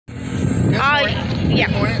Yeah.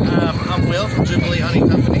 Good morning. I'm Will from Jubeeli Honey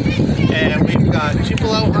Company, and we've got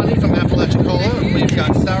Tupelo honey from Apalachicola. We've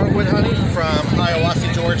got sourwood honey from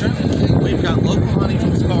Hiawassee, Georgia. We've got local honey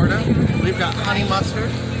from Sparta. We've got honey mustard.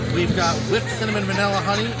 We've got whipped cinnamon vanilla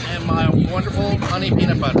honey and my wonderful honey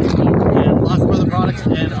peanut butter. And lots of other products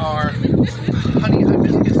and our honey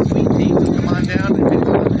hibiscus sweet tea. So come on down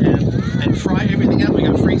and try everything out. We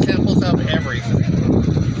got free samples of everything.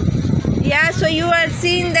 Yeah, so you are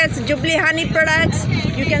seeing this Jubeeli honey products.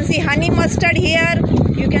 You can see honey mustard here.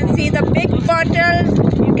 You can see the big bottles.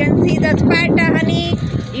 You can see the Sparta honey.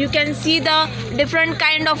 You can see the different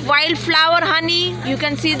kind of wildflower honey. You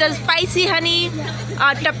can see the spicy honey,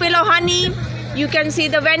 Tupelo honey. You can see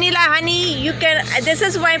the vanilla honey. This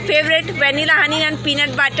is my favorite, vanilla honey and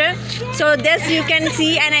peanut butter. So this you can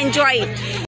see and enjoy.